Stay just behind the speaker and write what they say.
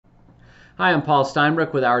Hi, I'm Paul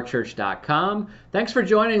Steinbrook with OurChurch.com. Thanks for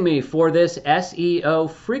joining me for this SEO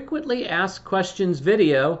Frequently Asked Questions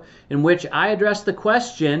video in which I address the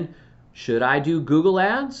question, should I do Google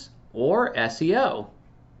Ads or SEO?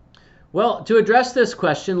 Well, to address this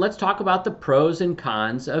question, let's talk about the pros and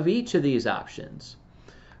cons of each of these options.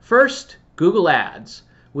 First, Google Ads.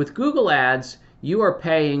 With Google Ads, you are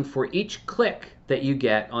paying for each click that you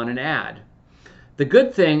get on an ad. The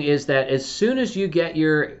good thing is that as soon as you get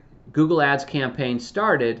your Google Ads campaign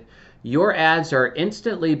started, your ads are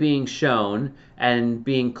instantly being shown and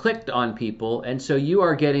being clicked on people, and so you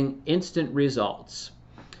are getting instant results.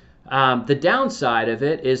 The downside of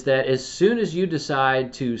it is that as soon as you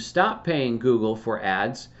decide to stop paying Google for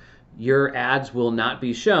ads, your ads will not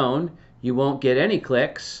be shown, you won't get any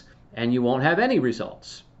clicks, and you won't have any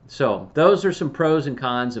results. So those are some pros and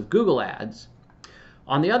cons of Google Ads.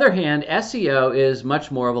 On the other hand, SEO is much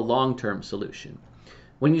more of a long-term solution.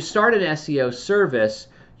 When you start an SEO service,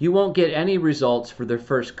 you won't get any results for the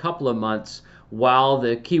first couple of months while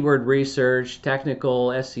the keyword research, technical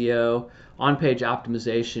SEO, on-page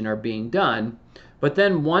optimization are being done. But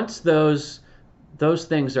then once those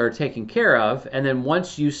things are taken care of, and then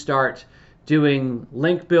once you start doing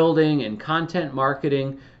link building and content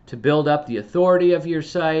marketing to build up the authority of your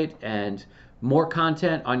site and more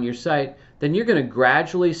content on your site, then you're going to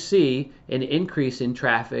gradually see an increase in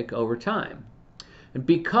traffic over time. And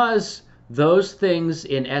because those things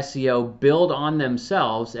in SEO build on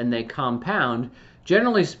themselves and they compound,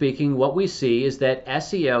 generally speaking, what we see is that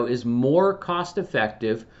SEO is more cost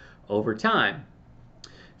effective over time.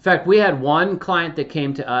 In fact, we had one client that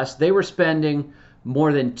came to us. They were spending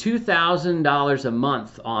more than $2,000 a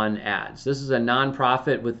month on ads. This is a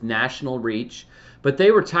nonprofit with national reach, but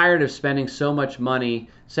they were tired of spending so much money,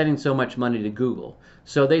 sending so much money to Google.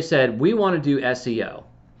 So they said, we want to do SEO.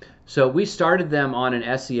 So we started them on an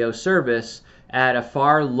SEO service at a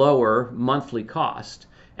far lower monthly cost.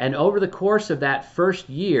 And over the course of that first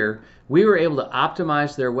year, we were able to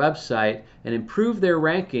optimize their website and improve their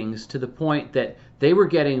rankings to the point that they were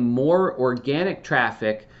getting more organic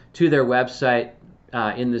traffic to their website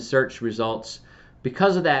in the search results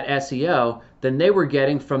because of that SEO than they were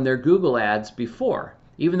getting from their Google ads before,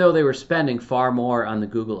 even though they were spending far more on the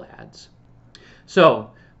Google ads.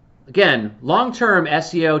 So again, long-term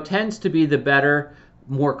SEO tends to be the better,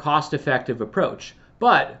 more cost-effective approach.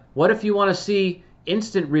 But what if you want to see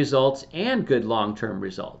instant results and good long-term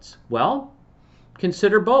results? Well,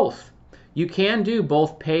 consider both. You can do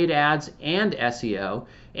both paid ads and SEO,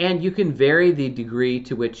 and you can vary the degree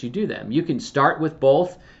to which you do them. You can start with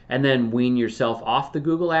both and then wean yourself off the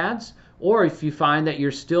Google ads, or if you find that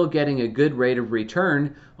you're still getting a good rate of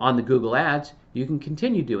return on the Google ads, you can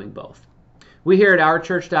continue doing both. We here at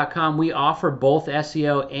OurChurch.com, we offer both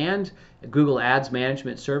SEO and Google Ads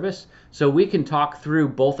management service, so we can talk through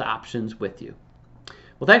both options with you.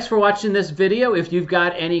 Well, thanks for watching this video. If you've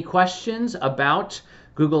got any questions about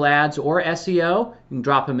Google Ads or SEO, you can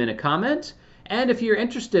drop them in a comment. And if you're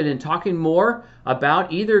interested in talking more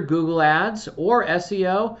about either Google Ads or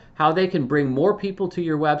SEO, how they can bring more people to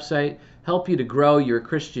your website, help you to grow your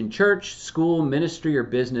Christian church, school, ministry, or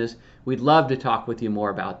business, we'd love to talk with you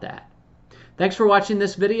more about that. Thanks for watching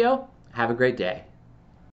this video. Have a great day.